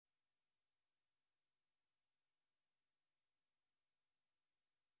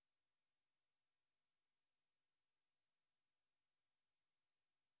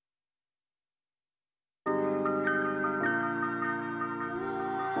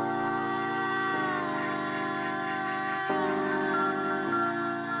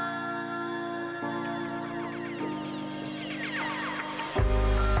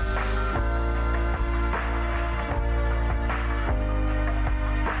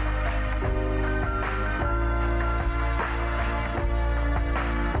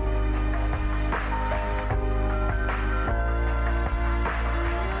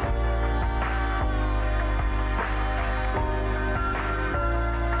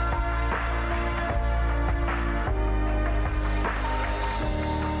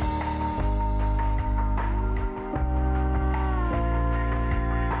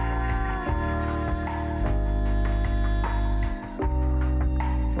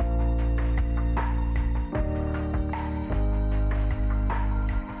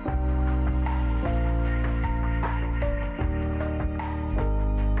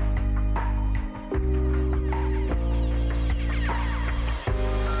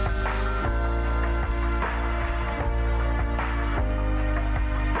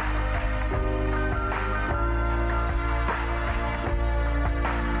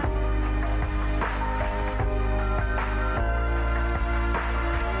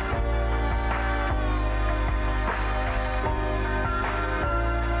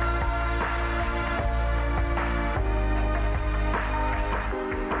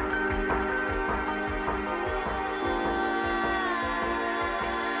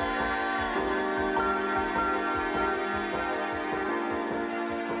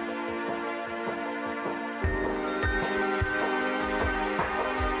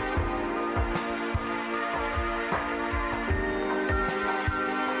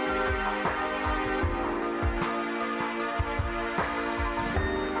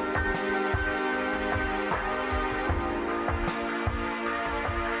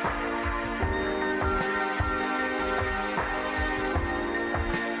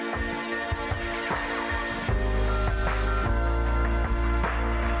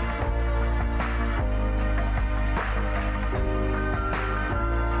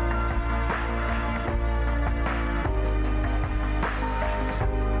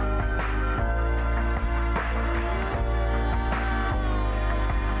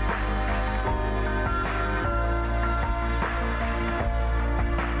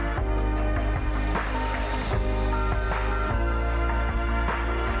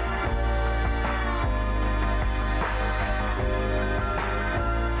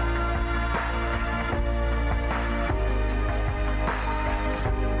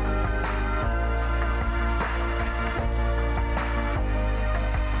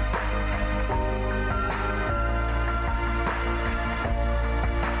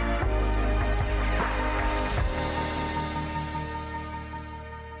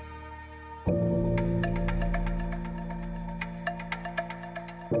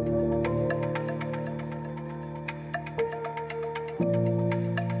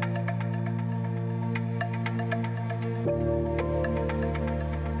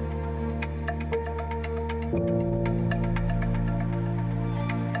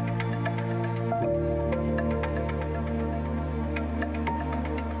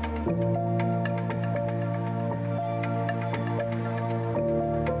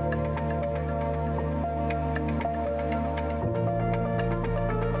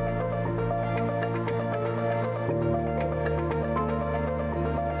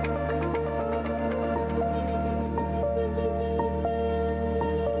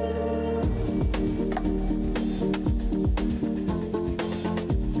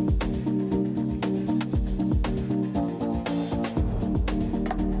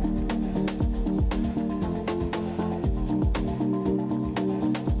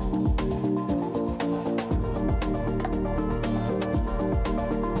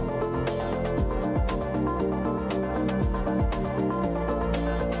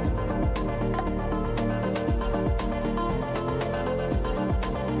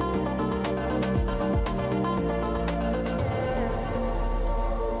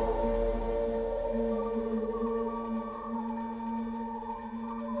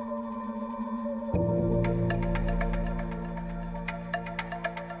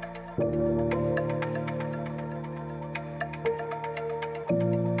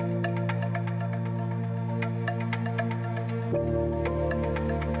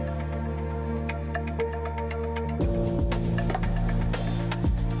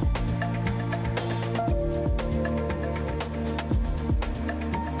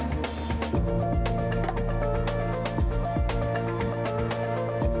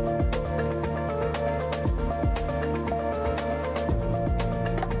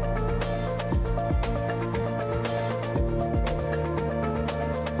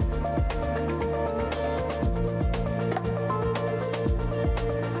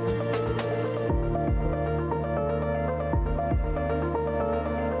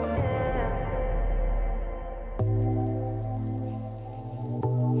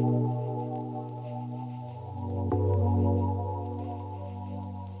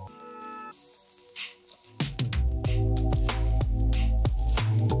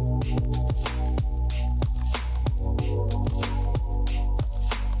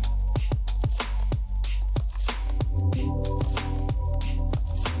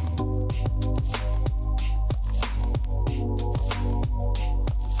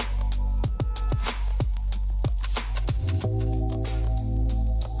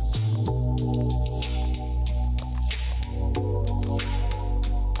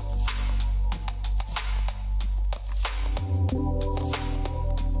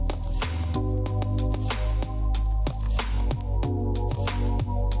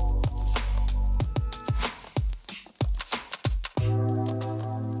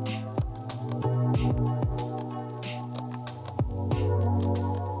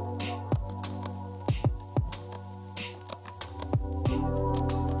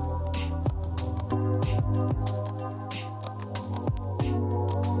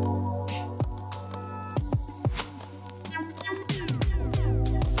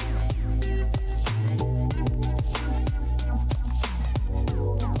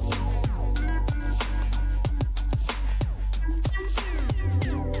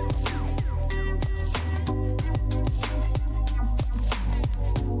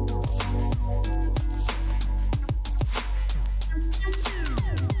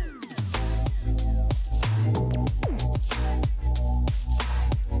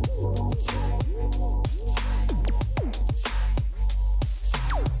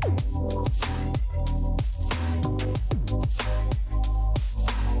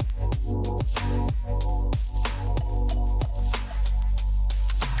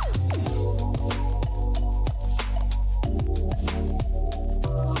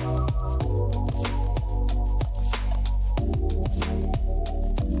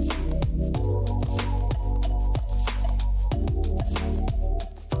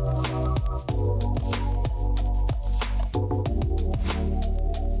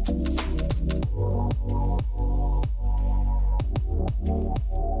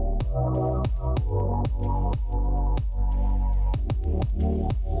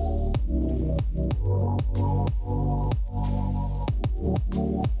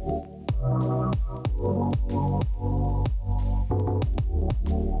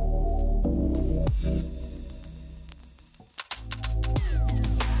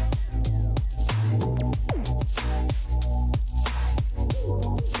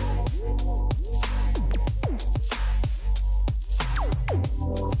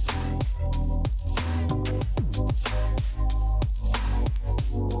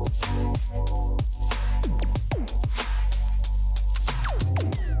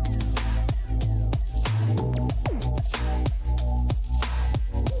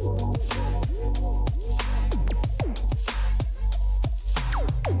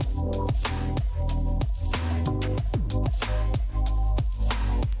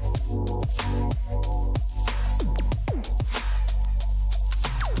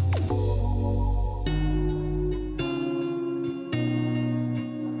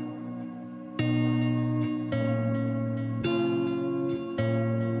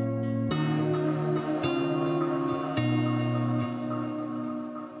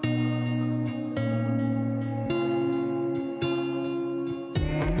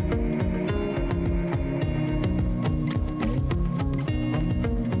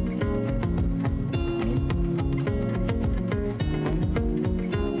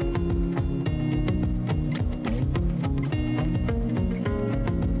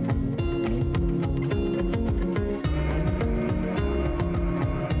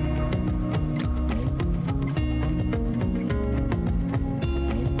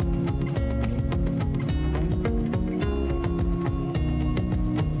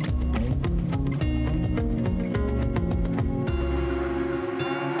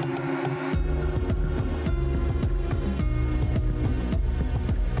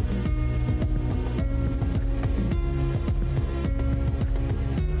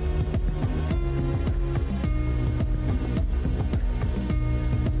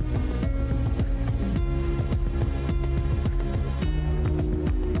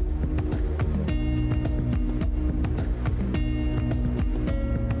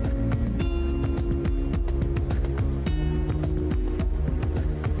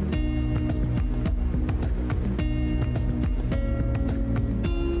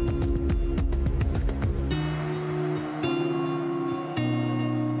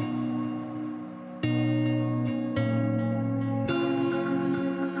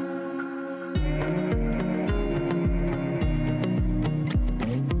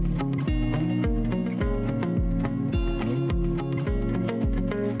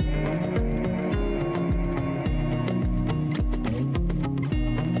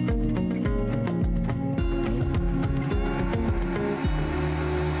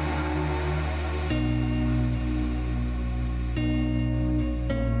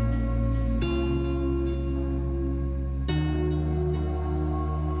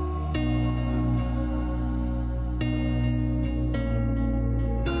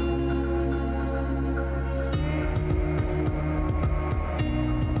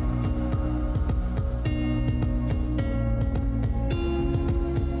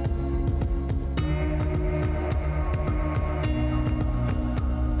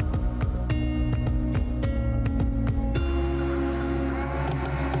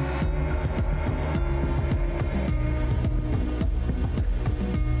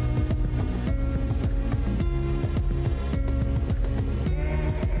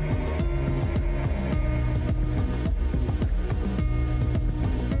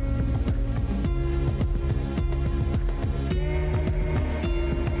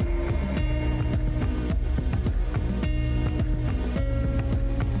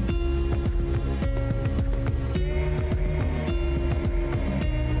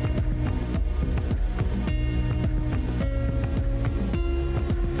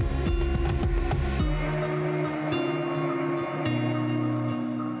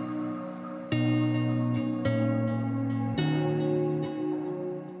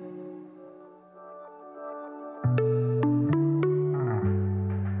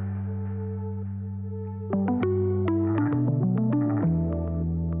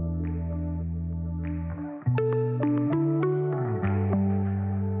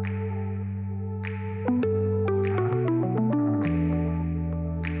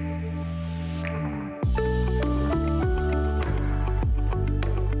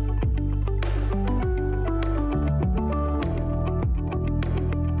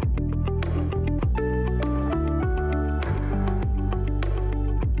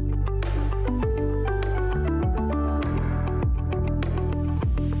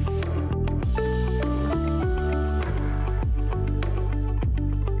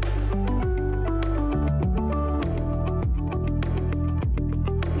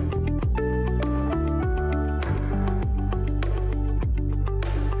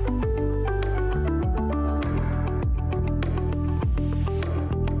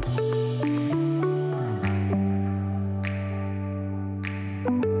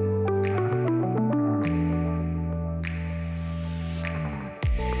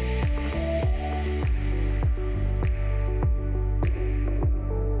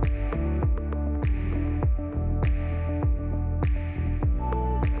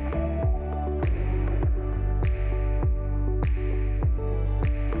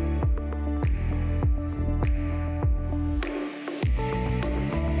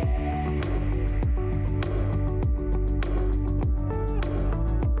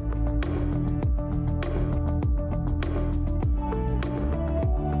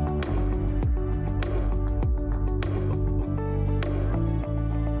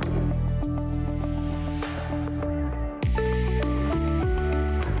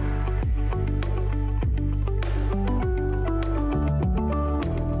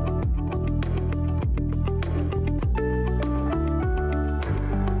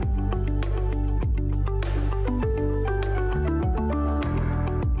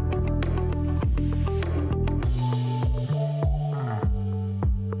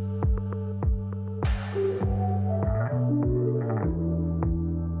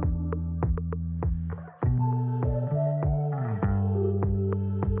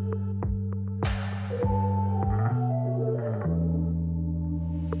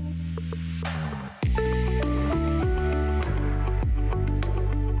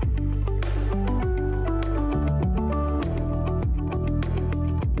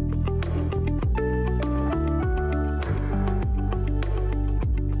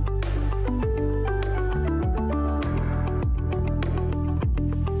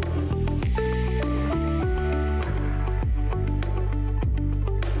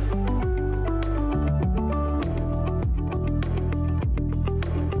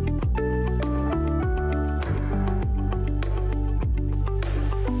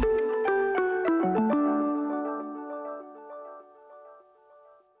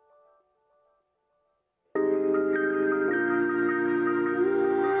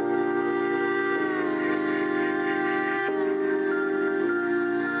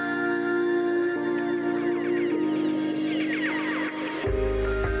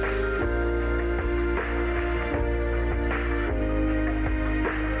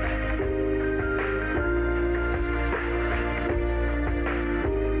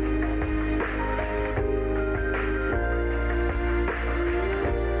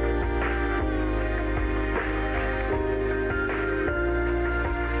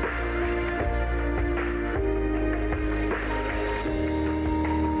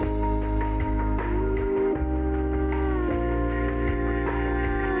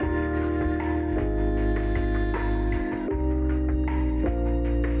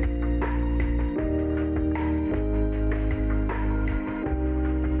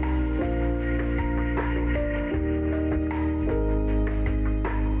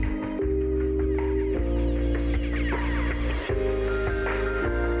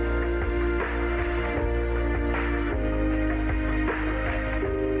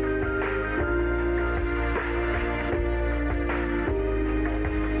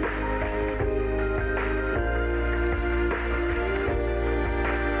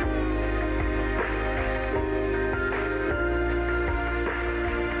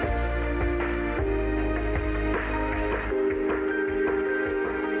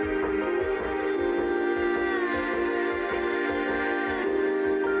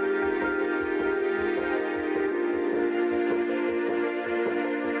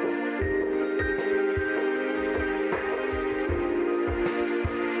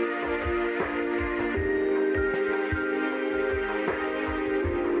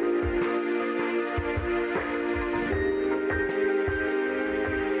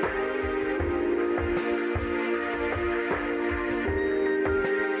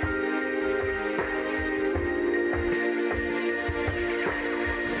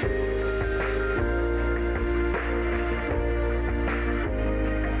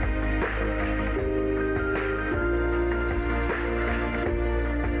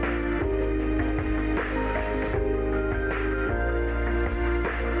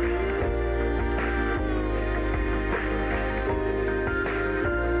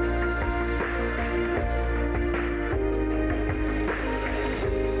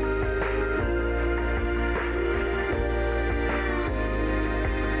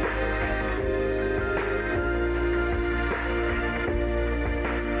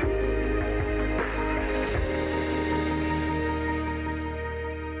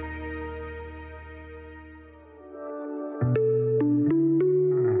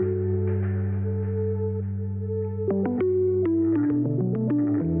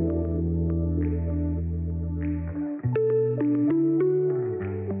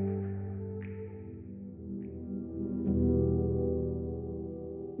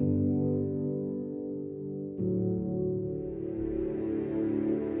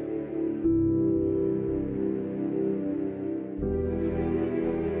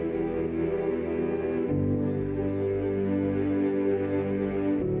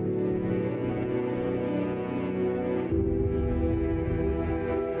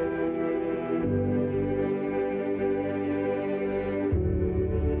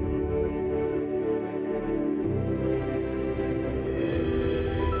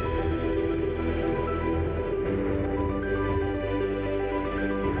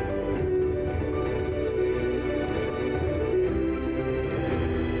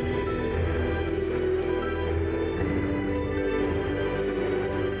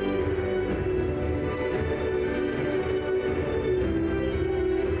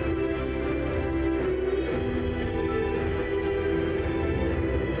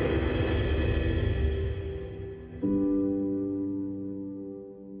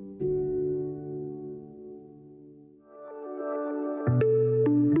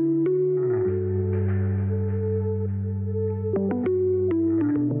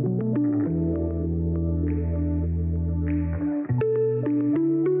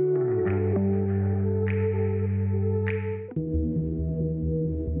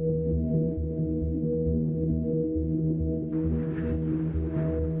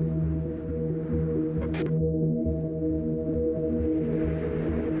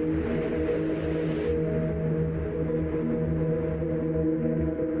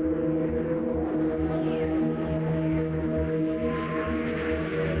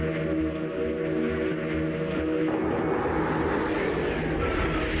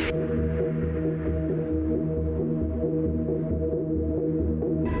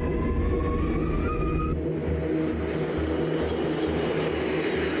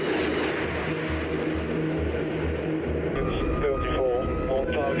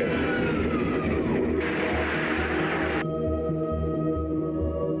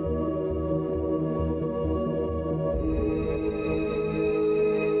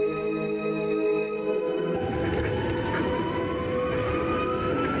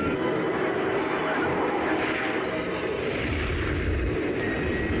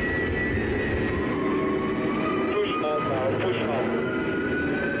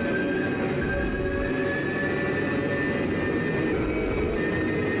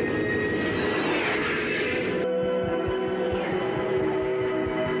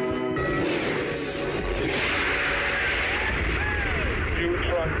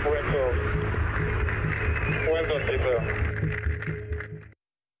well done, people.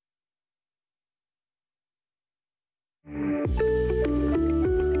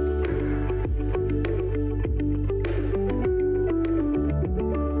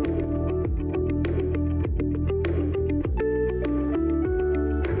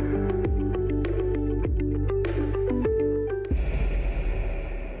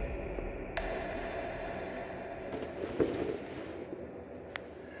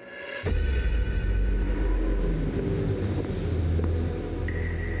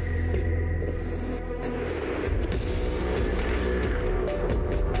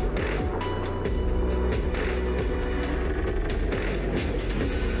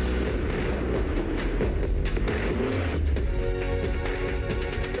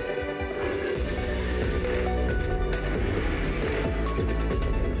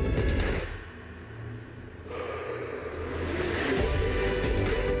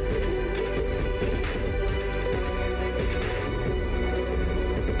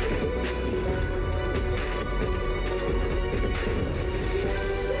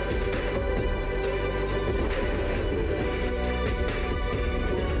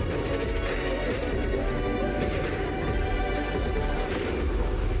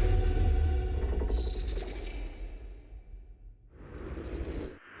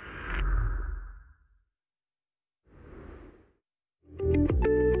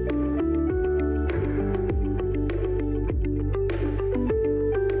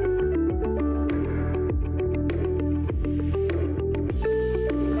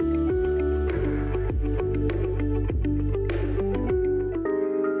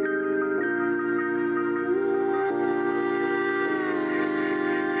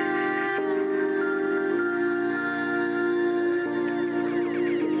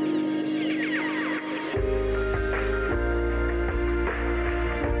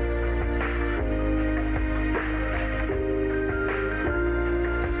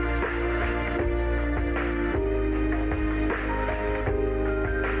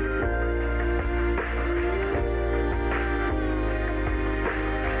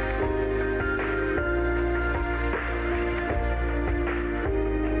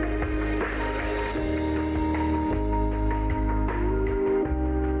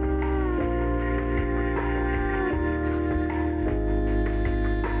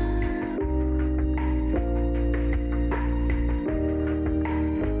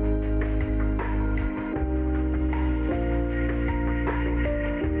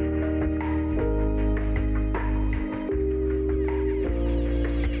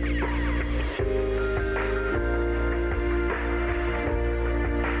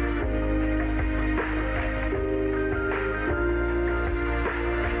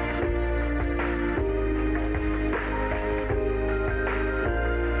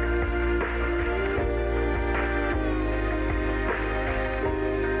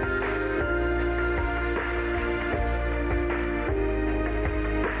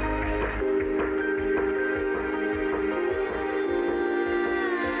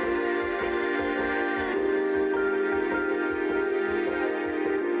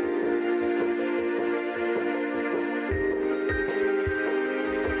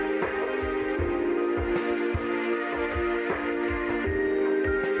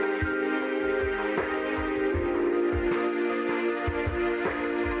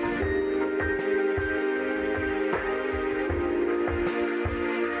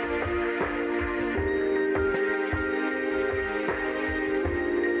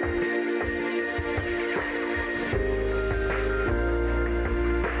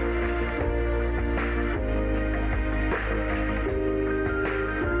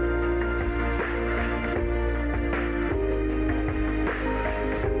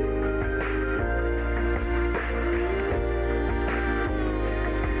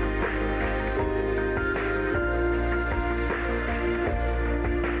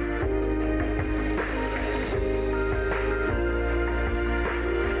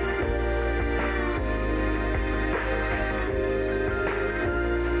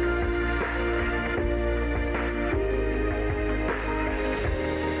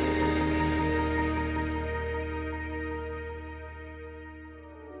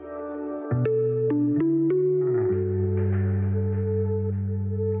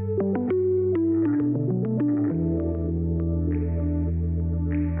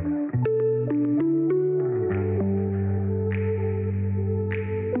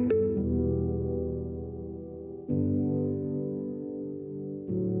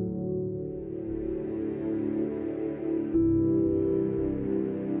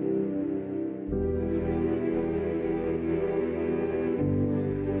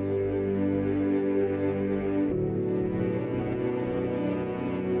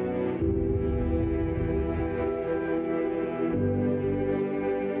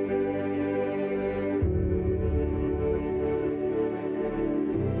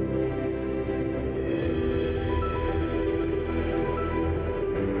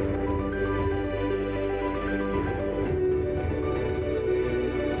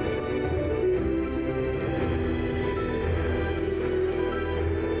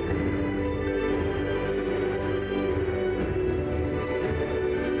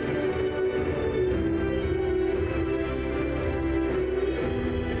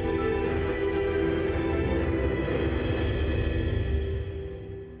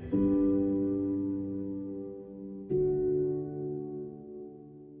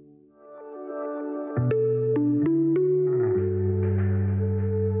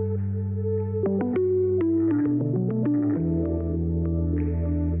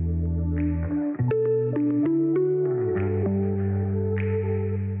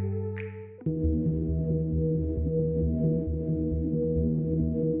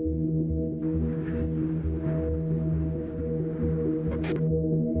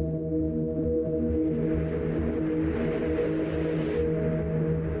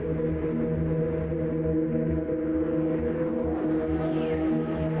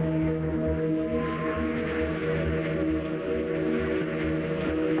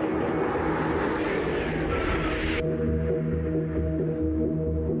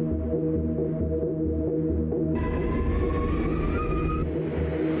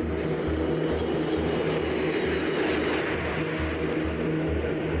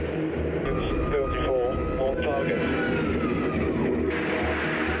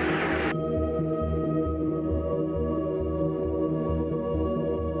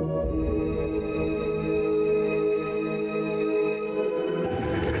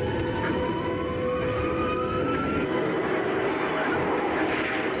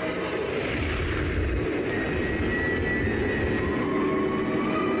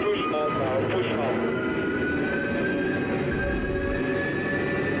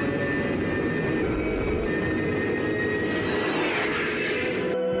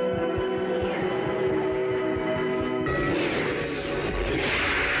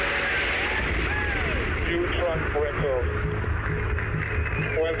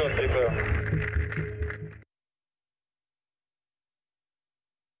 Window clear.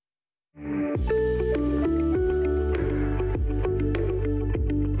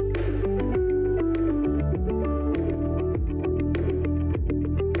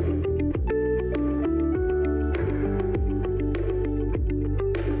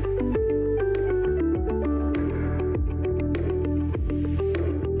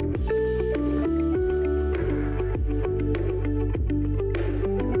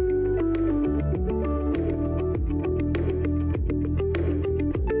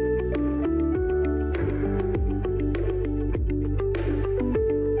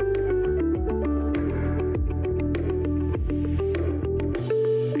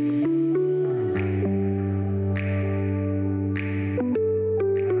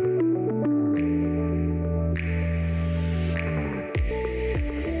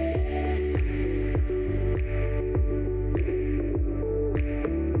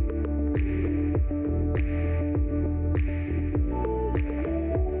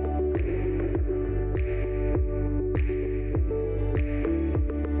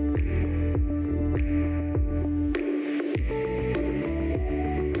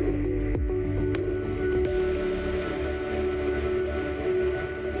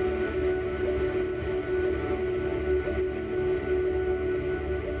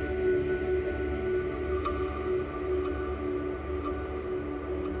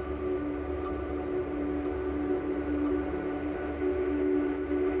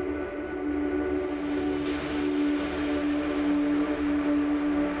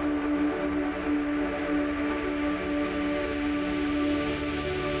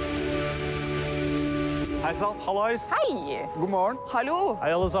 Hei sann, hallois. Hei! God morgen. Hallo!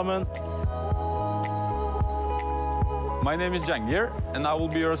 Hei alle sammen. My name is Jangir, and I will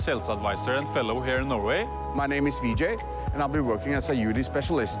be your sales advisor and fellow here in Norway. My name is VJ, and I'll be working as a UD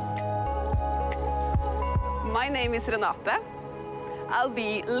specialist. My name is Renate. I'll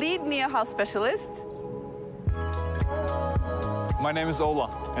be lead NIO house specialist. My name is Ola,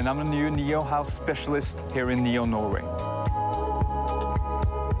 and I'm a new NIO house specialist here in NIO Norway.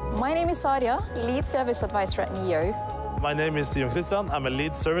 My name is Sadia, lead service advisor at NIO. My name is Jon Christian. I'm a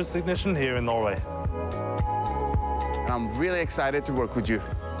lead service technician here in Norway. I'm really excited to work with you.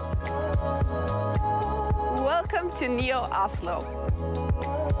 Welcome to NIO Oslo.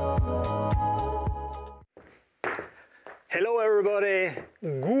 Hello everybody,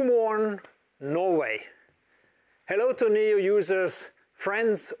 god morgen Norway. Hello to NIO users,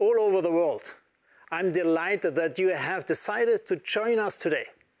 friends all over the world. I'm delighted that you have decided to join us today.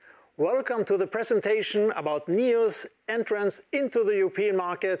 Welcome to the presentation about NIO's entrance into the European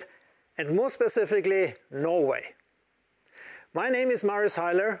market and more specifically Norway. My name is Marius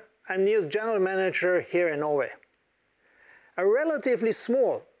Heiler. I'm NIO's general manager here in Norway. A relatively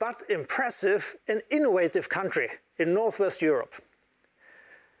small but impressive and innovative country in Northwest Europe.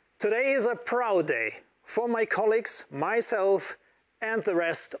 Today is a proud day for my colleagues, myself, and the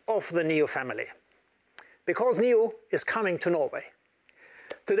rest of the NIO family, because NIO is coming to Norway.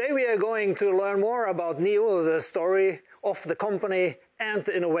 Today we are going to learn more about NIO, the story of the company and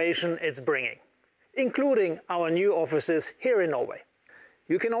the innovation it's bringing, including our new offices here in Norway.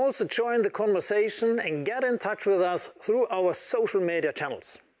 You can also join the conversation and get in touch with us through our social media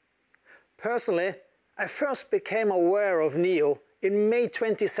channels. Personally, I first became aware of NIO in May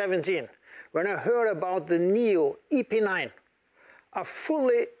 2017 when I heard about the NIO EP9, a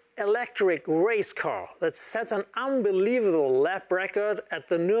fully electric race car that sets an unbelievable lap record at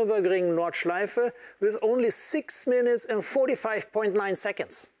the Nürburgring Nordschleife with only 6 minutes and 45.9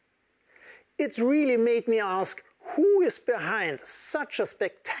 seconds. It's really made me ask, who is behind such a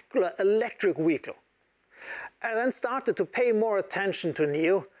spectacular electric vehicle? I then started to pay more attention to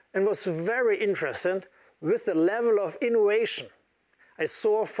NIO and was very interested with the level of innovation I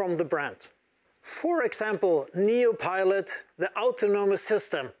saw from the brand. For example, NIO Pilot, the autonomous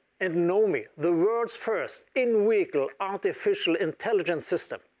system, and NOMI, the world's first in-vehicle artificial intelligence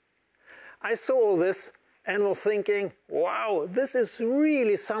system. I saw all this and was thinking, wow, this is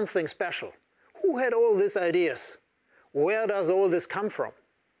really something special. Who had all these ideas? Where does all this come from?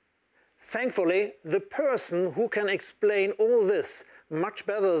 Thankfully, the person who can explain all this much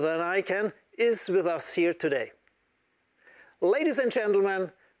better than I can is with us here today. Ladies and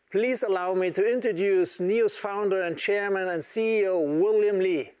gentlemen, please allow me to introduce NIO's founder and chairman and CEO, William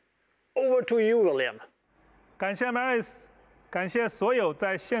Lee. Over to you, William. 感谢 Marius， 感谢所有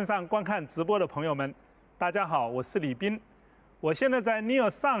在线上观看直播的朋友们。大家好，我是李斌，我现在在 NIO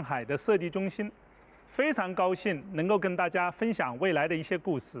上海的设计中心，非常高兴能够跟大家分享未来的一些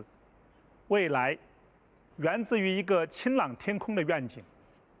故事。未来源自于一个晴朗天空的愿景。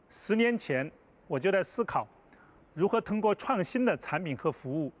10年前，我就在思考如何通过创新的产品和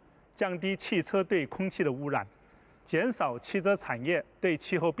服务，降低汽车对空气的污染，减少汽车产业对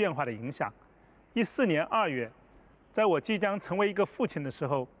气候变化的影响。14年2月，在我即将成为一个父亲的时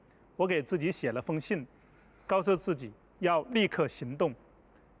候，我给自己写了封信，告诉自己要立刻行动。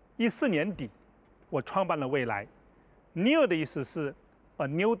14年底，我创办了未来。NIO 的意思是 A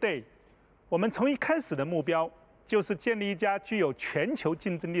New Day。我们从一开始的目标就是建立一家具有全球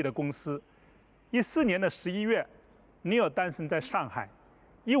竞争力的公司。14年的11月，NIO 诞生在上海。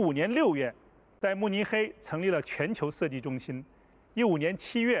15年6月，在慕尼黑成立了全球设计中心。15年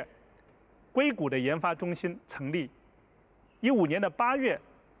7月，硅谷的研发中心成立。15年的8月，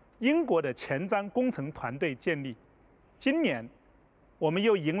英国的前瞻工程团队建立。今年，我们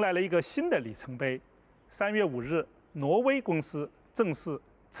又迎来了一个新的里程碑。3月5日，挪威公司正式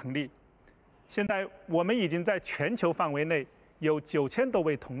成立。现在，我们已经在全球范围内有9000多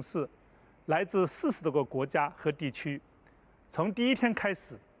位同事，来自40多个国家和地区。从第一天开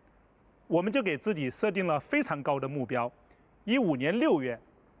始，我们就给自己设定了非常高的目标。15年6月，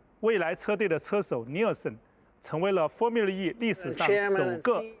蔚来车队的车手尼尔森成为了 Formula E 历史上首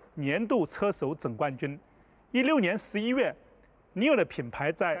个年度车手总冠军。16年11月，NIO的品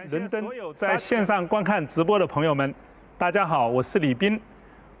牌在伦敦。所有在线上观看直播的朋友们，大家好，我是李斌。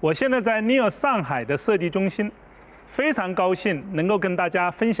我现在在 NIO 上海的设计中心，非常高兴能够跟大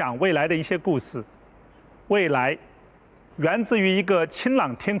家分享未来的一些故事。未来源自于一个晴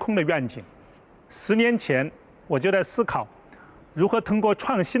朗天空的愿景。10年前，我就在思考如何通过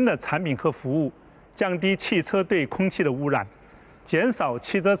创新的产品和服务，降低汽车对空气的污染，减少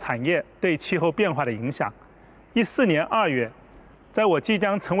汽车产业对气候变化的影响。14年2月，在我即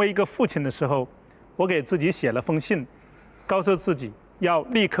将成为一个父亲的时候，我给自己写了封信，告诉自己要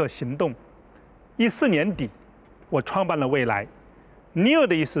立刻行动。14年底，我创办了未来。NIO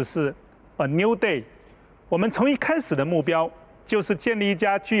的意思是 A New Day。我们从一开始的目标就是建立一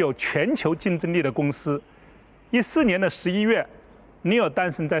家具有全球竞争力的公司。14年的11月，NIO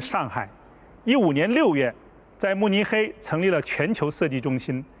诞生在上海。15年6月，在慕尼黑成立了全球设计中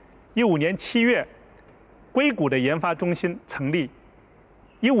心。15年7月，硅谷的研发中心成立。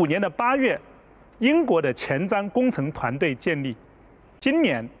15年的8月，英国的前瞻工程团队建立。今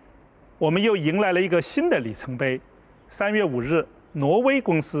年，我们又迎来了一个新的里程碑。3月5日，挪威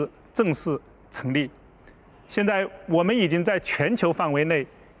公司正式成立。现在，我们已经在全球范围内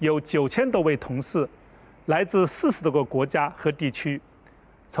有9000多位同事，来自40多个国家和地区。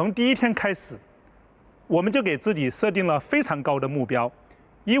从第一天开始，我们就给自己设定了非常高的目标。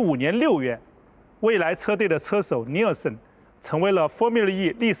15年6月，蔚来车队的车手尼尔森成为了 Formula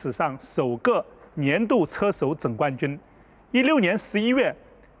E 历史上首个年度车手总冠军。16年11月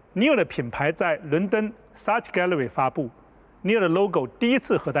，NIO的品牌在伦敦 Search Gallery 发布。NIO的 logo 第一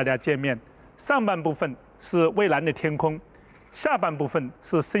次和大家见面，上半部分是蔚蓝的天空，下半部分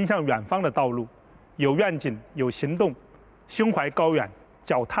是伸向远方的道路，有愿景，有行动，胸怀高远，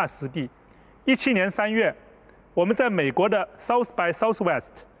脚踏实地。17年3月，我们在美国的 South by Southwest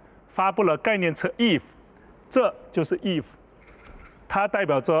发布了概念车 EVE， 这就是 EVE， 它代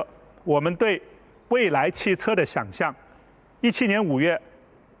表着我们对未来汽车的想象。17年5月，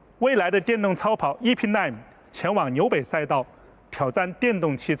蔚来的电动超跑 EP9 前往纽北赛道，挑战电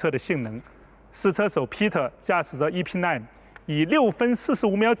动汽车的性能。试车手 Peter 驾驶着 EP9， 以6分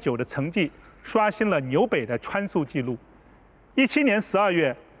45秒9的成绩刷新了纽北的圈速纪录。17年12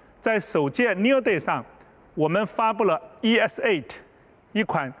月，在首届 NIO Day 上，我们发布了 ES8， 一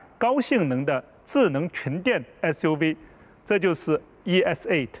款高性能的智能纯电 SUV， 这就是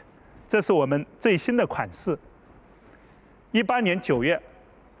ES8， 这是我们最新的款式。18年9月，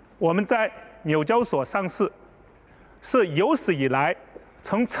我们在纽交所上市，是有史以来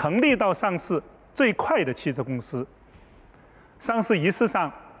从成立到上市最快的汽车公司。上市仪式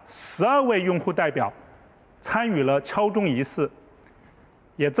上，12位用户代表参与了敲钟仪式。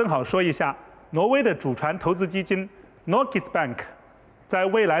也正好说一下，挪威的祖传投资基金 Norges Bank 在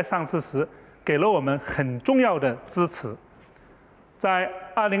蔚来上市时给了我们很重要的支持。在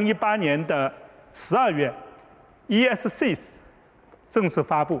2018年的12月，ES6 正式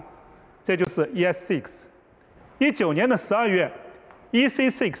发布，这就是 ES6。19年的12月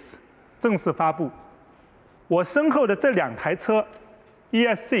，EC6 正式发布。我身后的这2台车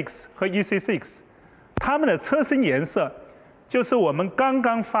 ，ES6 和 EC6， 它们的车身颜色就是我们刚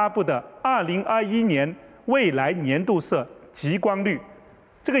刚发布的2021年蔚来年度色极光绿。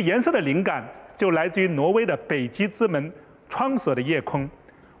这个颜色的灵感就来自于挪威的北极之门窗所的夜空。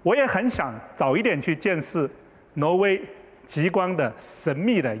我也很想早一点去见识挪威极光的神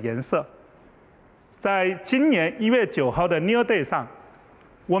秘的颜色。在今年1月9号的 NIO Day 上，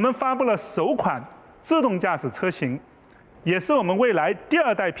我们发布了首款自动驾驶车型，也是我们未来第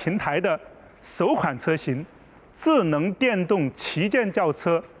2代平台的首款车型——智能电动旗舰轿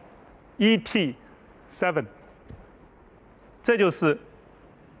车 ET7。这就是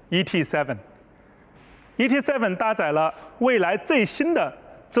ET7。ET7 搭载了未来最新的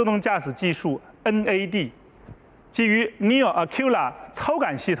自动驾驶技术 NAD， 基于 NIO Aquila 超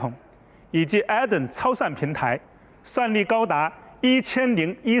感系统以及 Eden 超算平台，算力高达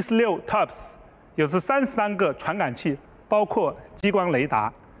1016 TOPS， 有33个传感器，包括激光雷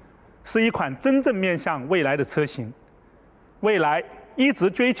达，是一款真正面向未来的车型。未来一直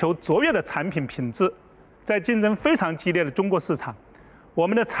追求卓越的产品品质，在竞争非常激烈的中国市场，我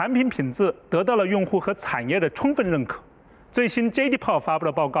们的产品品质得到了用户和产业的充分认可。最新 JD.Power 发布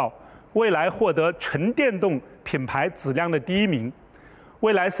的报告，未来获得纯电动品牌质量的第1名。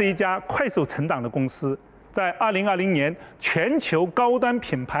未来是一家快速成长的公司，在2020年全球高端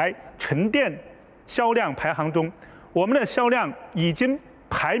品牌纯电销量排行中，我们的销量已经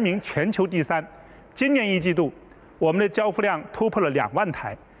排名全球第3。今年1季度，我们的交付量突破了2万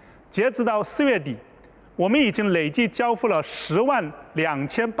台。截止到4月底，我们已经累计交付了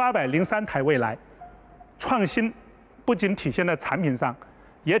102803台未来。创新不仅体现在产品上，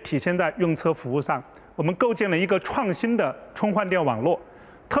也体现在用车服务上。我们构建了一个创新的充换电网络，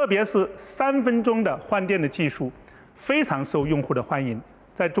特别是3分钟的换电的技术，非常受用户的欢迎。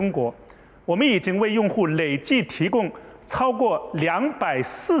在中国，我们已经为用户累计提供超过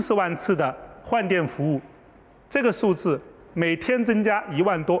240万次的换电服务，这个数字每天增加1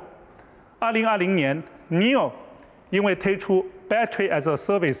万多。2020年 ，NIO 因为推出 Battery as a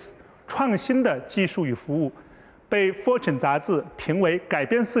Service 创新的技术与服务，被 Fortune 杂志评为改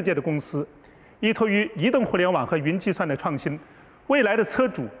变世界的公司。依托于移动互联网和云计算的创新，未来的车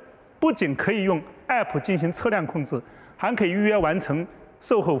主不仅可以用 App 进行车辆控制，还可以预约完成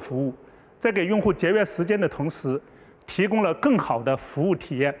售后服务，在给用户节约时间的同时，提供了更好的服务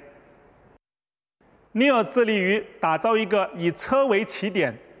体验。NIO 致力于打造一个以车为起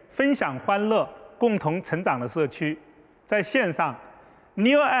点、分享欢乐、共同成长的社区。在线上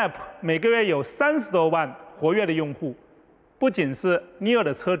 ，NIO App 每个月有30多万活跃的用户，不仅是 NIO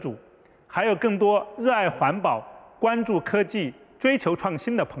的车主，还有更多热爱环保、关注科技、追求创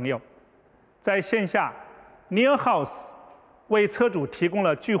新的朋友。在线下 ，NIO House 为车主提供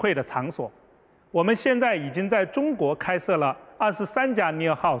了聚会的场所。我们现在已经在中国开设了23家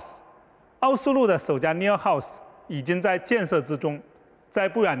NIO House， 奥斯陆的首家 NIO House 已经在建设之中，在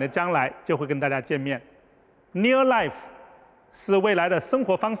不远的将来就会跟大家见面。NIO Life 是未来的生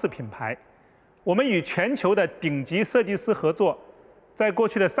活方式品牌，我们与全球的顶级设计师合作，在过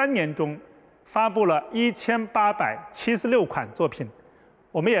去的3年中发布了1876款作品。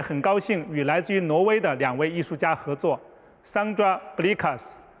我们也很高兴与来自于挪威的2位艺术家合作 ，Sandra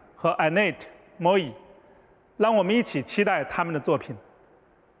Blikas 和 Annette Moi， 让我们一起期待他们的作品。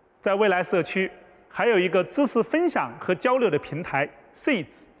在未来社区，还有一个知识分享和交流的平台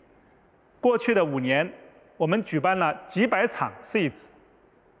Seeds。过去的5年，我们举办了几百场 Seeds，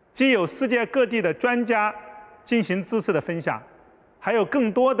 既有世界各地的专家进行知识的分享，还有更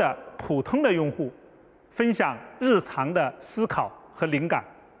多的普通的用户分享日常的思考和灵感。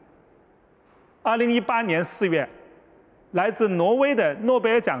2018年4月，来自挪威的诺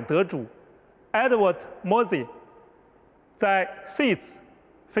贝尔奖得主 Edward Moser 在 Seeds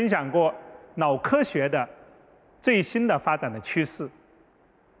分享过脑科学的最新的发展的趋势，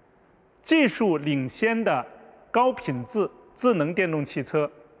技术领先的高品质智能电动汽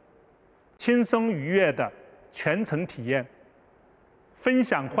车，轻松愉悦的全程体验，分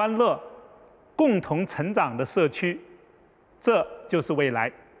享欢乐、共同成长的社区，这就是未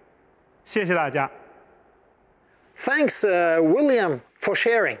来。谢谢大家。Thanks, William, for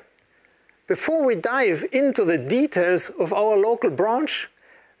sharing. Before we dive into the details of our local branch,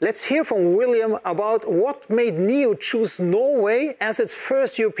 let's hear from William about what made NIO choose Norway as its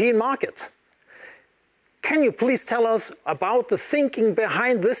first European market. Can you please tell us about the thinking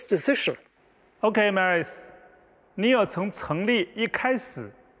behind this decision? OK, Maris. NIO 从成立一开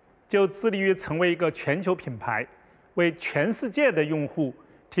始就致力于成为一个全球品牌，为全世界的用户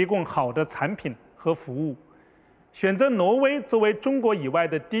提供好的产品和服务。选择挪威作为中国以外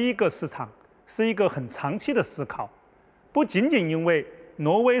的第一个市场，是一个很长期的思考。不仅仅因为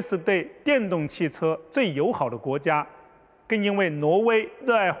挪威是对电动汽车最友好的国家，更因为挪威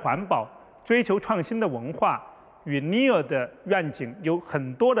热爱环保、追求创新的文化与 NIO 的愿景有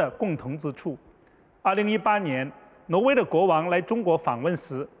很多的共同之处。2018年，挪威的国王来中国访问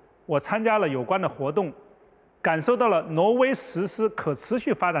时，我参加了有关的活动，感受到了挪威实施可持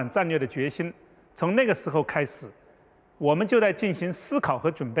续发展战略的决心，从那个时候开始，我们就在进行思考和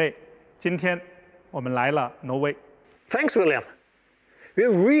准备。今天我们来了挪威。Thanks, William.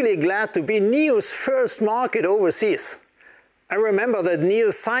 We're really glad to be NIO's first market overseas. I remember that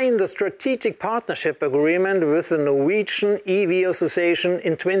NIO signed a strategic partnership agreement with the Norwegian EV Association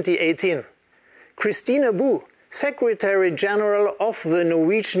in 2018. Christina Boo, Secretary General of the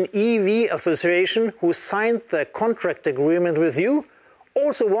Norwegian EV Association, who signed the contract agreement with you,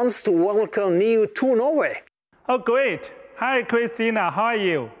 also wants to welcome NIO to Norway. Oh, great. Hi, Christina. How are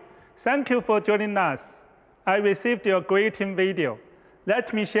you? Thank you for joining us. I received your greeting video.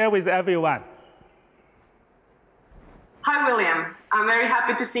 Let me share with everyone. Hi, William. I'm very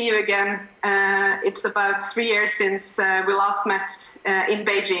happy to see you again. It's about 3 years since we last met in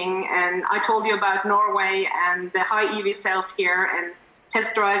Beijing, and I told you about Norway and the high EV sales here and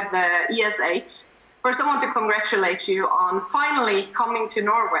test drive the ES8. First, I want to congratulate you on finally coming to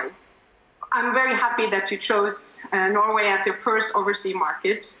Norway. I'm very happy that you chose Norway as your first overseas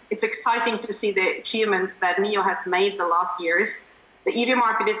market. It's exciting to see the achievements that NIO has made the last years. The EV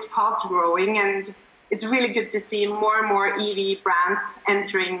market is fast growing, and it's really good to see more and more EV brands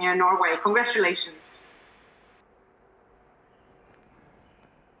entering Norway. Congratulations.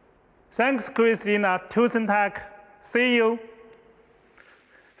 Thanks, Christina. Tusen takk. See you.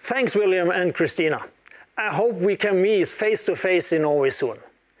 Thanks, William and Christina. I hope we can meet face to face in Norway soon.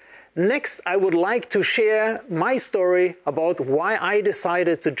 Next, I would like to share my story about why I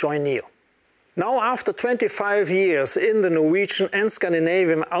decided to join NIO. Now, after 25 years in the Norwegian and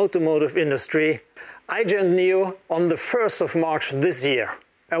Scandinavian automotive industry, I joined NIO on the 1st of March this year.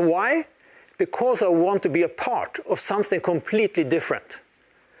 And why? Because I want to be a part of something completely different.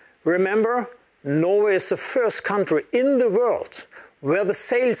 Remember, Norway is the first country in the world where the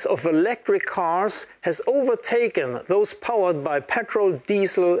sales of electric cars has overtaken those powered by petrol,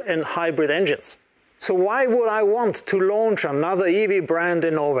 diesel and hybrid engines. So why would I want to launch another EV brand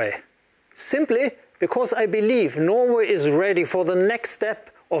in Norway? Simply because I believe Norway is ready for the next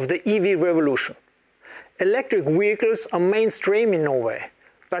step of the EV revolution. Electric vehicles are mainstream in Norway,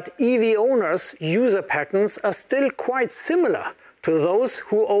 but EV owners' user patterns are still quite similar to those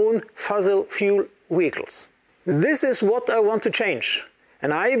who own fossil fuel vehicles. This is what I want to change,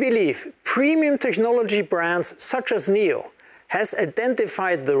 and I believe premium technology brands such as NIO has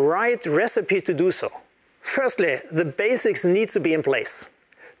identified the right recipe to do so. Firstly, the basics need to be in place.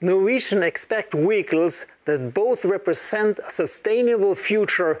 Norwegians expect vehicles that both represent a sustainable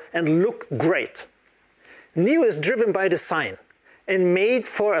future and look great. NIO is driven by design and made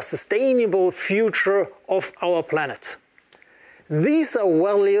for a sustainable future of our planet. These are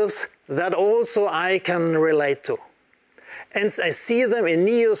values that also I can relate to. And I see them in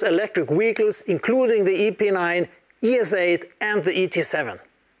NIO's electric vehicles, including the EP9, ES8 and the ET7.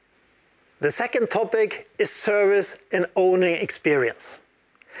 The second topic is service and owning experience.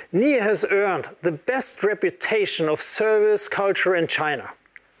 NIO has earned the best reputation of service culture in China.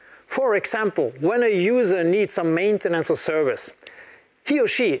 For example, when a user needs some maintenance or service, he or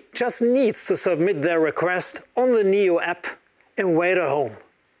she just needs to submit their request on the NIO app and wait at home.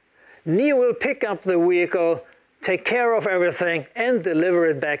 NIO will pick up the vehicle, take care of everything and deliver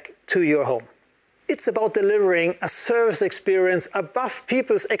it back to your home. It's about delivering a service experience above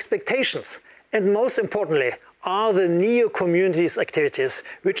people's expectations, and most importantly are the NIO community's activities,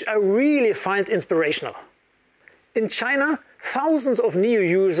 which I really find inspirational. In China, thousands of NIO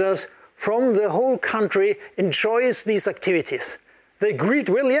users from the whole country enjoys these activities. They greet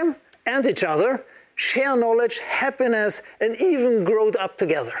William and each other, share knowledge, happiness, and even grow up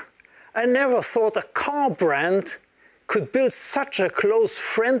together. I never thought a car brand could build such a close,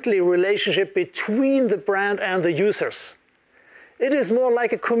 friendly relationship between the brand and the users. It is more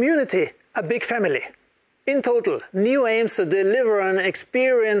like a community, a big family. In total, NIO aims to deliver an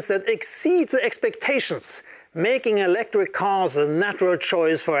experience that exceeds the expectations, making electric cars a natural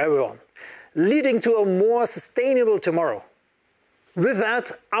choice for everyone, leading to a more sustainable tomorrow. With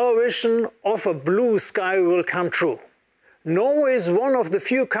that, our vision of a blue sky will come true. Norway is one of the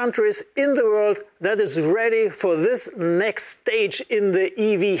few countries in the world that is ready for this next stage in the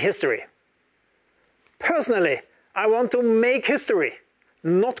EV history. Personally, I want to make history,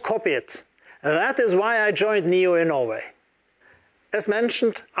 not copy it. That is why I joined NIO in Norway. As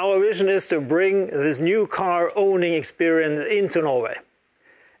mentioned, our vision is to bring this new car owning experience into Norway.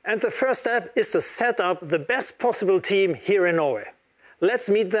 And the first step is to set up the best possible team here in Norway. Let's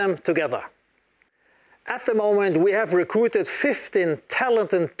meet them together. At the moment, we have recruited 15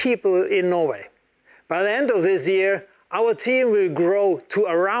 talented people in Norway. By the end of this year, our team will grow to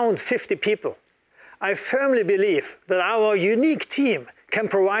around 50 people. I firmly believe that our unique team can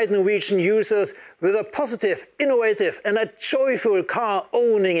provide Norwegian users with a positive, innovative and a joyful car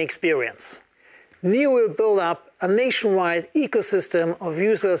owning experience. NIO will build up a nationwide ecosystem of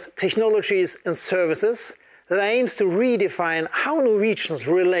users, technologies and services that aims to redefine how Norwegians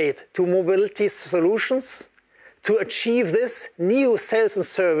relate to mobility solutions. To achieve this, NIO sales and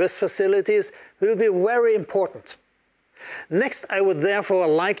service facilities will be very important. Next, I would therefore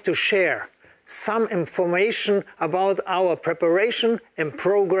like to share some information about our preparation and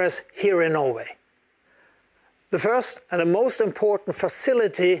progress here in Norway. The first and the most important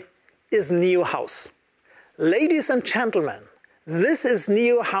facility is NIO House. Ladies and gentlemen, this is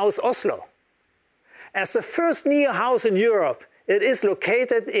NIO House Oslo. As the first NIO House in Europe, it is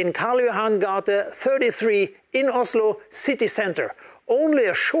located in Karl Johan Gate 33 in Oslo city center, only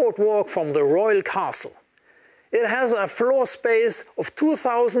a short walk from the Royal Castle. It has a floor space of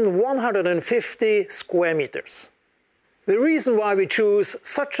 2,150 square meters. The reason why we choose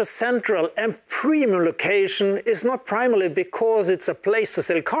such a central and premium location is not primarily because it's a place to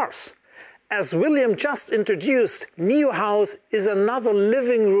sell cars. As William just introduced, NIO House is another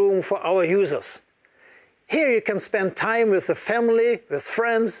living room for our users. Here you can spend time with the family, with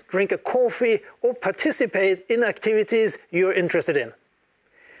friends, drink a coffee or participate in activities you're interested in.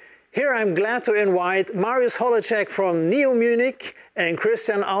 Here I'm glad to invite Marius Holacek from NIO Munich and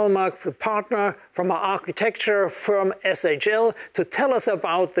Christian Almack, the partner from our architecture firm SHL, to tell us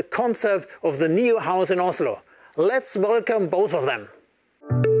about the concept of the NIO House in Oslo. Let's welcome both of them.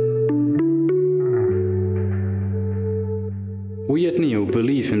 We at NIO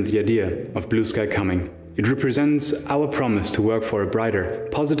believe in the idea of blue sky coming. It represents our promise to work for a brighter,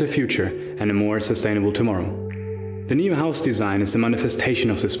 positive future and a more sustainable tomorrow. The NIO House design is a manifestation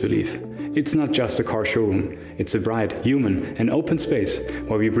of this belief. It's not just a car showroom, it's a bright, human and open space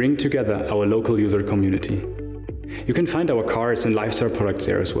where we bring together our local user community. You can find our cars and lifestyle products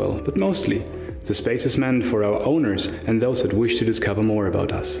there as well, but mostly, the space is meant for our owners and those that wish to discover more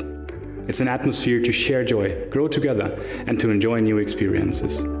about us. It's an atmosphere to share joy, grow together and to enjoy new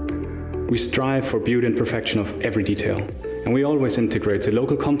experiences. We strive for beauty and perfection of every detail, and we always integrate the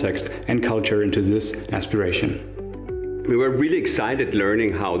local context and culture into this aspiration. We were really excited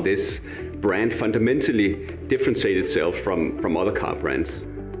learning how this brand fundamentally differentiated itself from other car brands.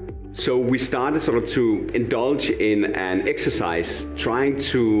 So we started sort of to indulge in an exercise, trying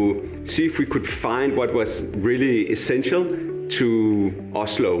to see if we could find what was really essential to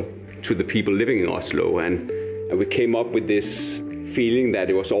Oslo, to the people living in Oslo. And we came up with this feeling that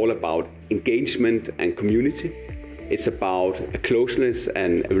it was all about engagement and community. It's about a closeness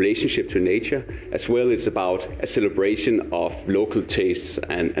and a relationship to nature, as well as about a celebration of local tastes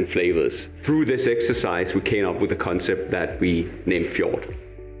and flavors. Through this exercise, we came up with a concept that we named Fjord.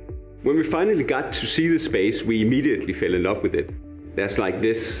 When we finally got to see the space, we immediately fell in love with it. There's like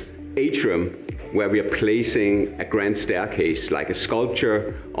this atrium where we are placing a grand staircase, like a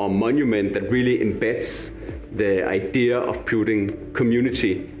sculpture or monument that really embeds the idea of putting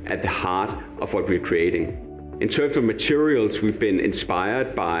community at the heart of what we're creating. In terms of materials, we've been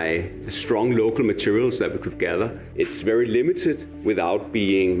inspired by the strong local materials that we could gather. It's very limited without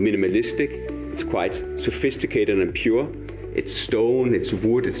being minimalistic. It's quite sophisticated and pure. It's stone, it's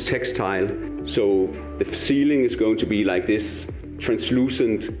wood, it's textile. So the ceiling is going to be like this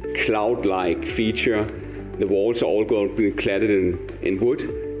translucent, cloud-like feature. The walls are all going to be cladded in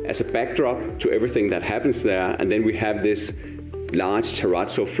wood as a backdrop to everything that happens there. And then we have this large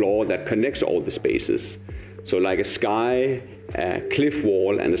terrazzo floor that connects all the spaces. So like a sky, a cliff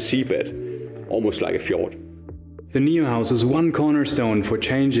wall and a seabed, almost like a fjord. The NIO House is one cornerstone for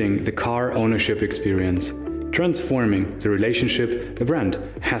changing the car ownership experience, transforming the relationship a brand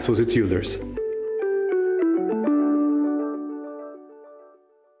has with its users.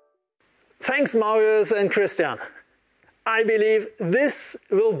 Thanks, Marius and Christian. I believe this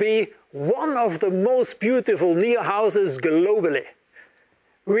will be one of the most beautiful NIO houses globally.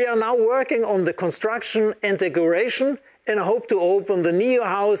 We are now working on the construction and decoration and hope to open the NIO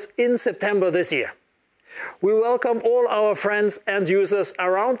House in September this year. We welcome all our friends and users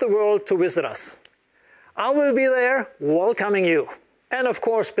around the world to visit us. I will be there welcoming you. And of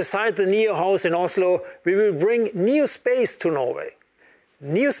course, beside the NIO House in Oslo, we will bring NIO Space to Norway.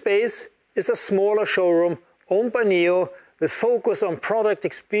 NIO Space is a smaller showroom owned by NIO with focus on product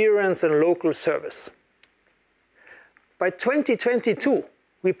experience and local service. By 2022,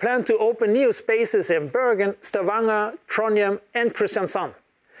 we plan to open NIO Spaces in Bergen, Stavanger, Trondheim and Kristiansand.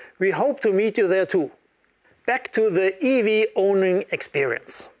 We hope to meet you there too. Back to the EV owning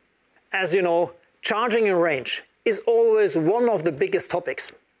experience. As you know, charging and range is always one of the biggest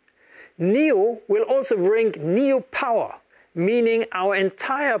topics. NIO will also bring NIO Power, meaning our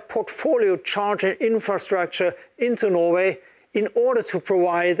entire portfolio charging infrastructure into Norway in order to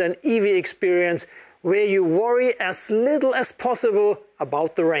provide an EV experience where you worry as little as possible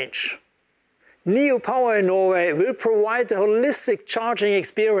about the range. NIO Power in Norway will provide a holistic charging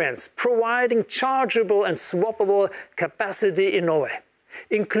experience, providing chargeable and swappable capacity in Norway,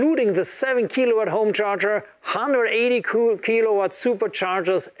 including the 7 kilowatt home charger, 180 kilowatt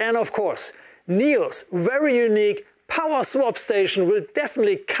superchargers, and of course, NIO's very unique power swap station will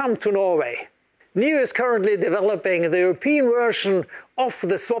definitely come to Norway. NIO is currently developing the European version of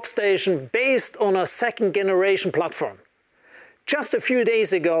the swap station based on a second-generation platform. Just a few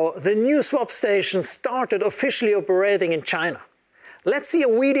days ago, the new swap station started officially operating in China. Let's see a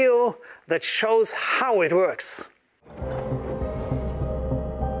video that shows how it works.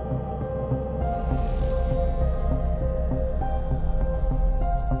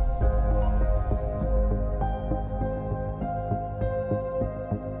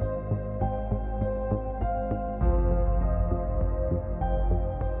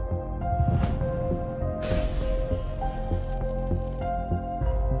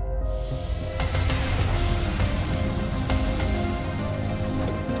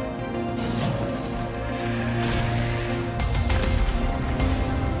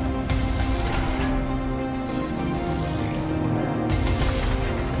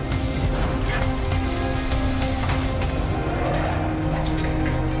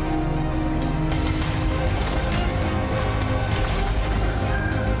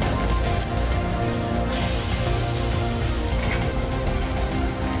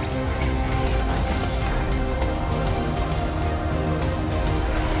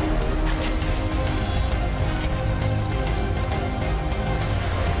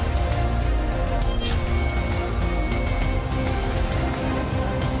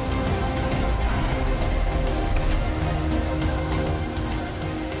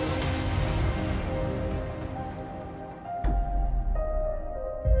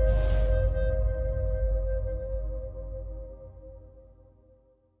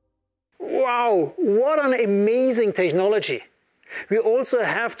 Wow, what an amazing technology! We also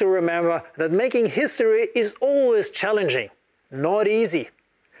have to remember that making history is always challenging, not easy.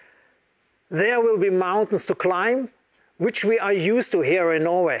 There will be mountains to climb, which we are used to here in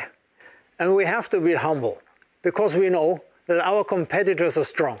Norway. And we have to be humble, because we know that our competitors are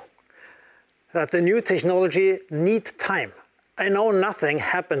strong, that the new technology needs time. I know nothing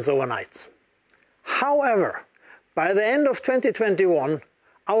happens overnight. However, by the end of 2021,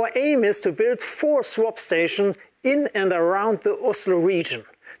 our aim is to build 4 swap stations in and around the Oslo region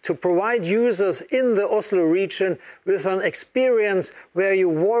to provide users in the Oslo region with an experience where you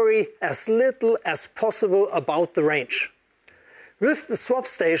worry as little as possible about the range. With the swap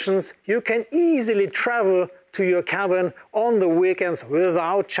stations, you can easily travel to your cabin on the weekends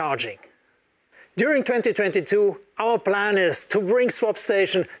without charging. During 2022, our plan is to bring swap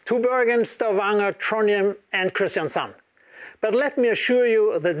station to Bergen, Stavanger, Trondheim and Kristiansand. But let me assure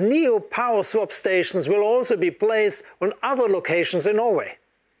you that NIO Power swap stations will also be placed on other locations in Norway.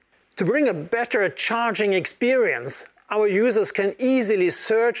 To bring a better charging experience, our users can easily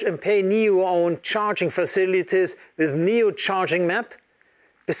search and pay NIO-owned charging facilities with NIO Charging Map.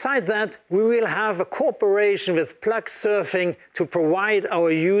 Besides that, we will have a cooperation with Plug Surfing to provide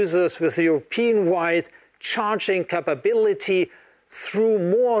our users with European-wide charging capability through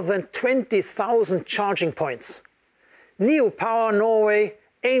more than 20,000 charging points. NIO Power Norway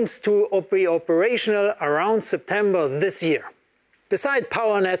aims to be operational around September this year. Besides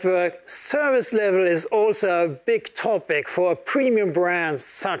power network, service level is also a big topic for premium brands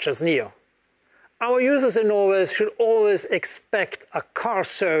such as NIO. Our users in Norway should always expect a car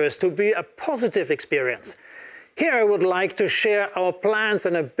service to be a positive experience. Here I would like to share our plans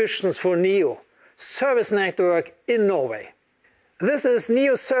and ambitions for NIO service network in Norway. This is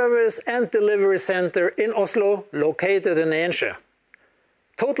NIO Service and Delivery Center in Oslo, located in Ensjø.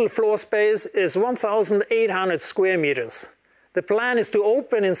 Total floor space is 1,800 square meters. The plan is to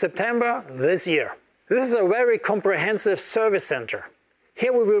open in September this year. This is a very comprehensive service center.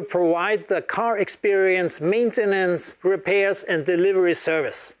 Here we will provide the car experience, maintenance, repairs and delivery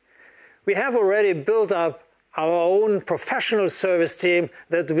service. We have already built up our own professional service team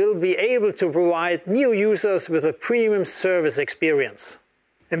that will be able to provide new users with a premium service experience.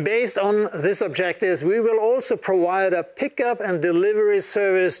 And based on these objectives, we will also provide a pickup and delivery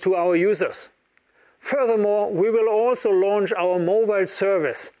service to our users. Furthermore, we will also launch our mobile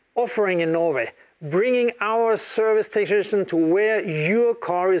service offering in Norway, bringing our service technician to where your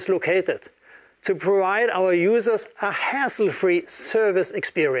car is located, to provide our users a hassle-free service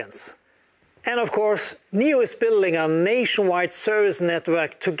experience. And of course, NIO is building a nationwide service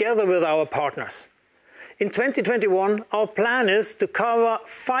network together with our partners. In 2021, our plan is to cover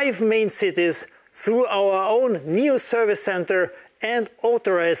 5 main cities through our own NIO Service Center and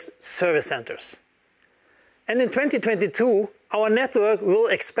authorized service centers. And in 2022, our network will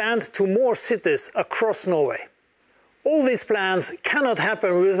expand to more cities across Norway. All these plans cannot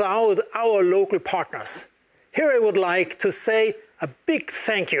happen without our local partners. Here I would like to say a big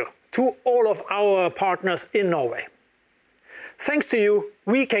thank you to all of our partners in Norway. Thanks to you,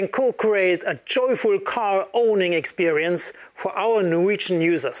 we can co-create a joyful car owning experience for our Norwegian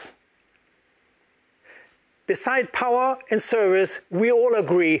users. Beside power and service, we all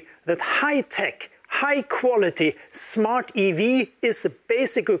agree that high-tech, high-quality, smart EV is a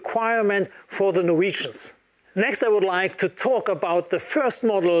basic requirement for the Norwegians. Next, I would like to talk about the first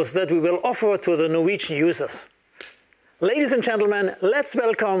models that we will offer to the Norwegian users. Ladies and gentlemen, let's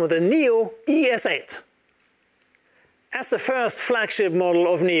welcome the NIO ES8. As the first flagship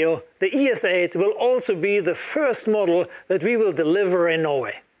model of NIO, the ES8 will also be the first model that we will deliver in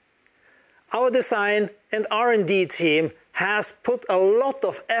Norway. Our design and R&D team has put a lot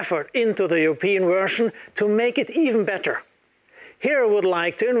of effort into the European version to make it even better. Here I would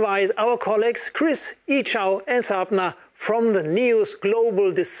like to invite our colleagues Chris, Ichao and Sapna from the NIO's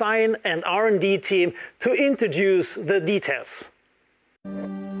global design and R&D team to introduce the details.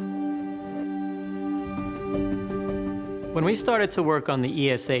 When we started to work on the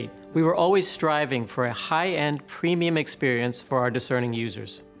ES8, we were always striving for a high-end premium experience for our discerning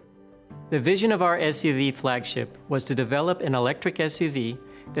users. The vision of our SUV flagship was to develop an electric SUV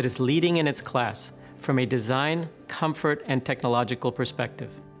that is leading in its class from a design, comfort, and technological perspective.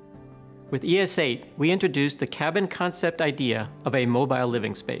 With ES8, we introduced the cabin concept idea of a mobile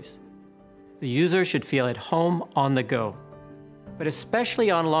living space. The user should feel at home on the go. But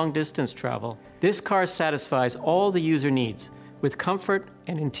especially on long-distance travel, this car satisfies all the user needs with comfort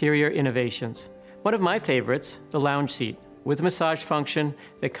and interior innovations. One of my favorites, the lounge seat, with massage function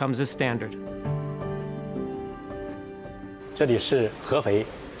that comes as standard. 这里是合肥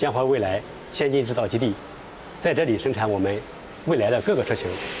江淮未来先进制造基地，在这里生产我们未来的各个车型，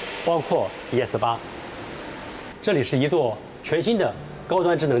包括 ES8。这里是一座全新的高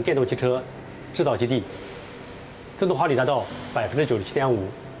端智能电动汽车制造基地，自动化率达到97.5%。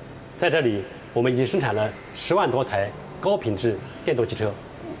在这里，我们已经生产了10万多台高品质电动汽车。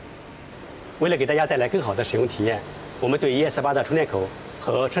为了给大家带来更好的使用体验，我们对 ES8 的充电口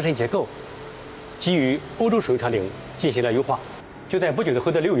和车身结构基于欧洲使用场景进行了优化。就在不久的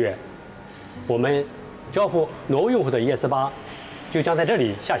后的6月，我们交付挪威用户的 ES8 就将在这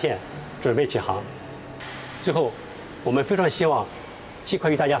里下线，准备起航。最后，我们非常希望尽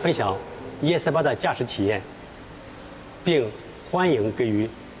快与大家分享 ES8 的驾驶体验，并欢迎给予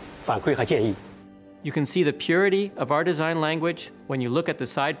反馈和建议。 You can see the purity of our design language when you look at the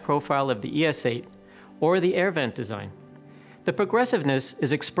side profile of the ES8 or the air vent design. The progressiveness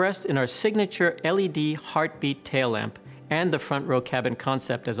is expressed in our signature LED heartbeat tail lamp and the front row cabin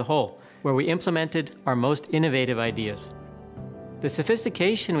concept as a whole, where we implemented our most innovative ideas. The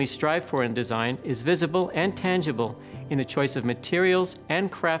sophistication we strive for in design is visible and tangible in the choice of materials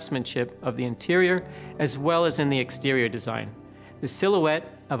and craftsmanship of the interior as well as in the exterior design, the silhouette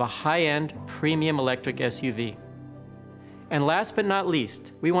of a high-end premium electric SUV. And last but not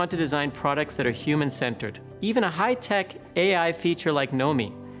least, we want to design products that are human-centered. Even a high-tech AI feature like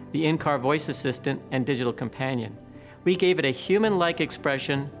Nomi, the in-car voice assistant and digital companion, we gave it a human-like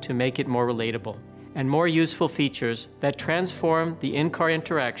expression to make it more relatable, and more useful features that transform the in-car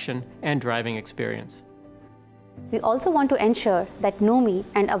interaction and driving experience. We also want to ensure that Nomi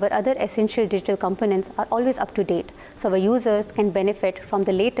and our other essential digital components are always up to date, so our users can benefit from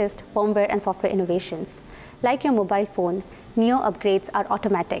the latest firmware and software innovations. Like your mobile phone, NIO upgrades are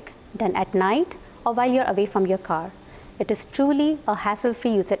automatic, done at night or while you're away from your car. It is truly a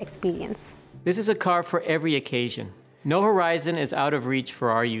hassle-free user experience. This is a car for every occasion. No horizon is out of reach for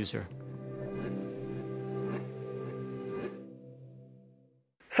our user.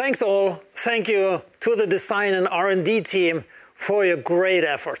 Thanks all. Thank you to the design and R&D team for your great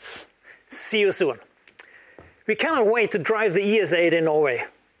efforts. See you soon. We cannot wait to drive the ES8 in Norway.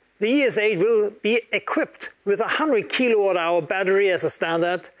 The ES8 will be equipped with a 100 kWh battery as a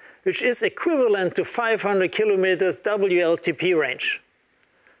standard, which is equivalent to 500 kilometers WLTP range.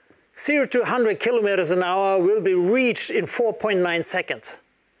 0 to 100 kilometers an hour will be reached in 4.9 seconds.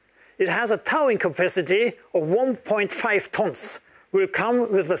 It has a towing capacity of 1.5 tons, will come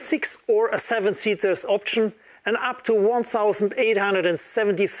with a 6 or a 7-seaters option and up to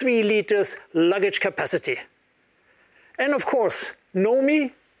 1,873 liters luggage capacity. And of course,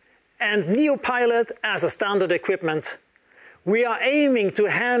 Nomi and NIO Pilot as a standard equipment. We are aiming to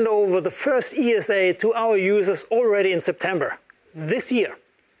hand over the first ESA to our users already in September this year.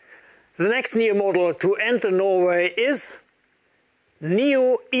 The next NIO model to enter Norway is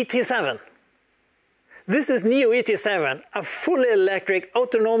NIO ET7. This is NIO ET7, a fully electric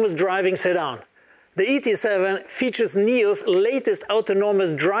autonomous driving sedan. The ET7 features NIO's latest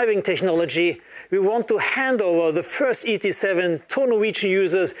autonomous driving technology. We want to hand over the first ET7 to Norwegian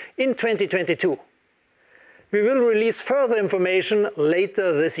users in 2022. We will release further information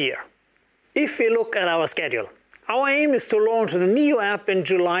later this year. If we look at our schedule, our aim is to launch the NIO app in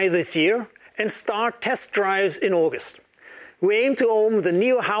July this year and start test drives in August. We aim to own the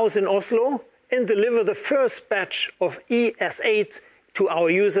NIO house in Oslo and deliver the first batch of ES8 to our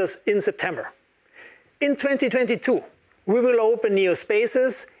users in September. In 2022, we will open NIO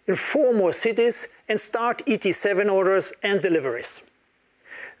spaces in 4 more cities and start ET7 orders and deliveries.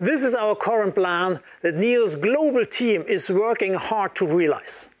 This is our current plan that NIO's global team is working hard to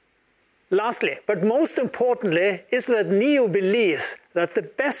realize. Lastly, but most importantly, is that NIO believes that the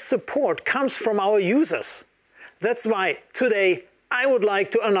best support comes from our users. That's why today I would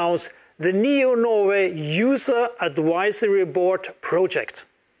like to announce the NIO Norway User Advisory Board project.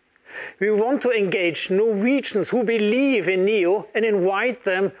 We want to engage Norwegians who believe in NIO and invite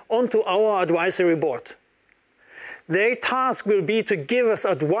them onto our advisory board. Their task will be to give us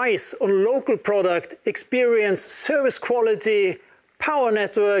advice on local product, experience, service quality, power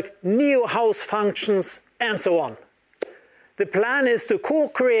network, NIO house functions, and so on. The plan is to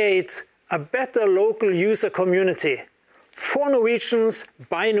co-create a better local user community for Norwegians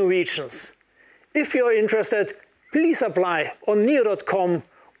by Norwegians. If you're interested, please apply on NIO.com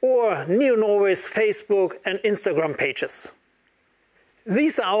or NIO Norway's Facebook and Instagram pages.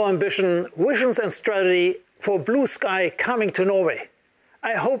 These are our ambition, visions and strategy for Blue Sky coming to Norway.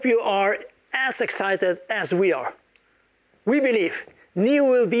 I hope you are as excited as we are. We believe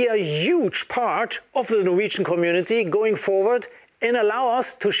NIO will be a huge part of the Norwegian community going forward and allow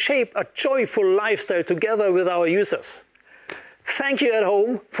us to shape a joyful lifestyle together with our users. Thank you at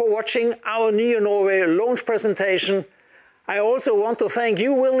home for watching our NIO Norway launch presentation. I also want to thank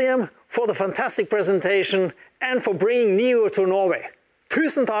you, William, for the fantastic presentation and for bringing NIO to Norway.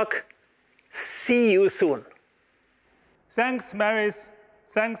 Tusen takk. See you soon. Thanks, Maris.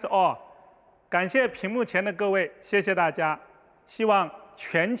 Thanks all. 感谢屏幕前的各位，谢谢大家。希望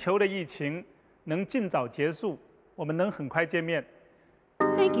全球的疫情能尽早结束，我们能很快见面。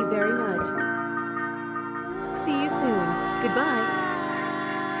Thank you very much. See you soon. Goodbye.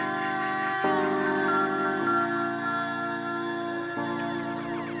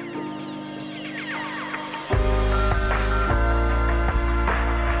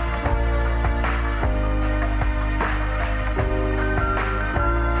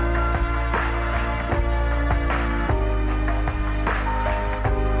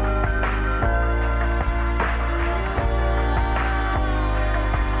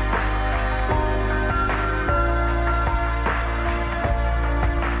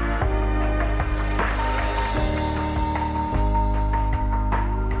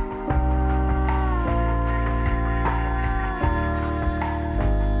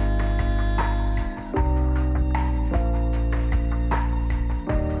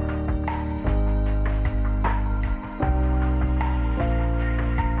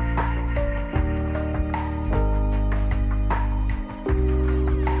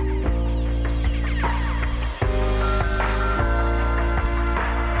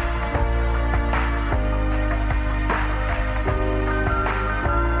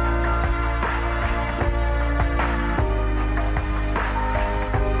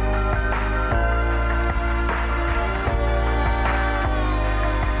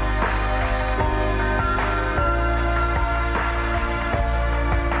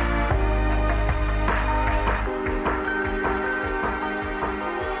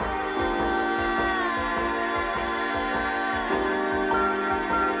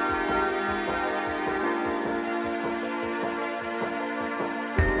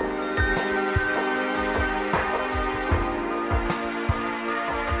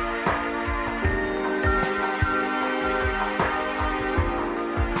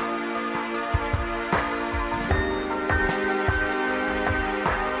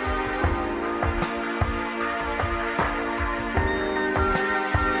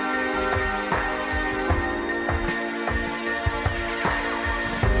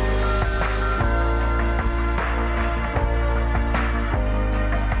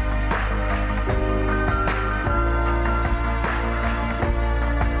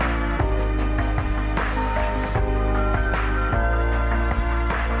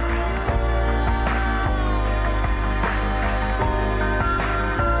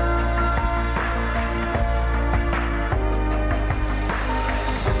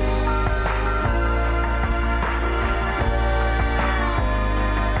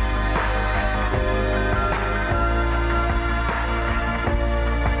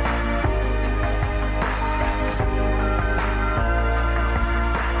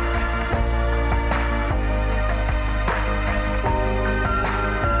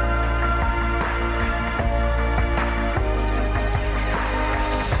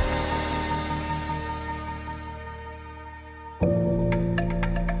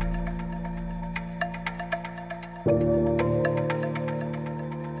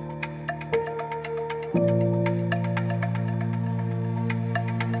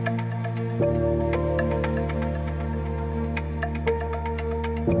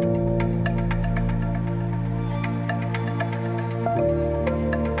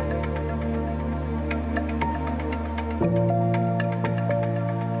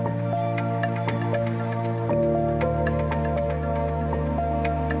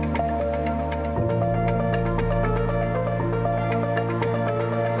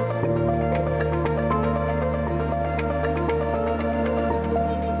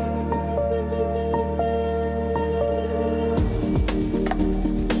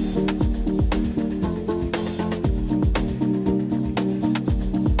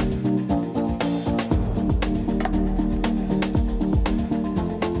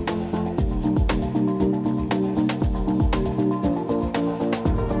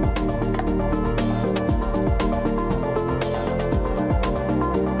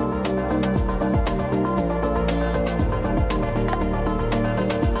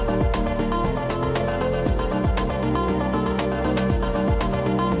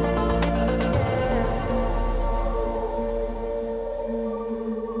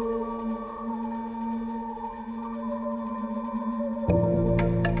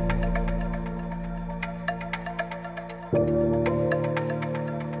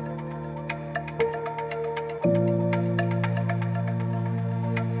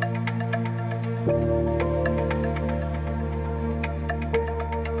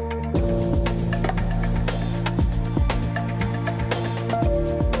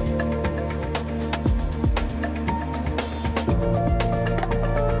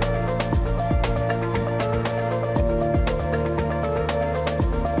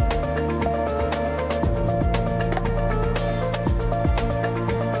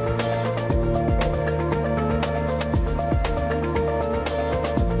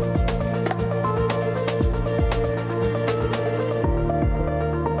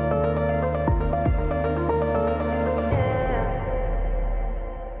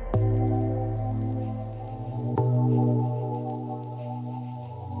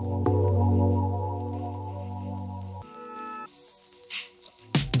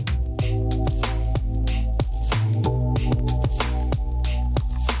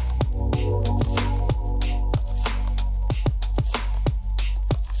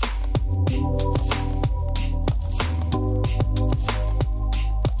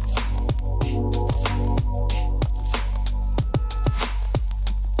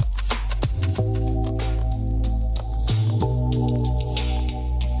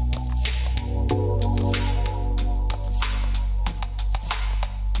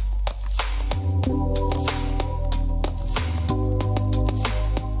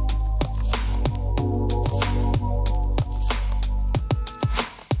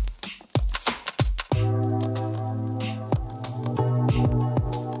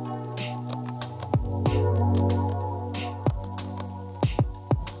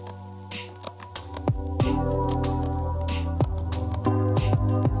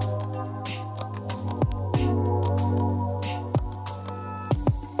 you.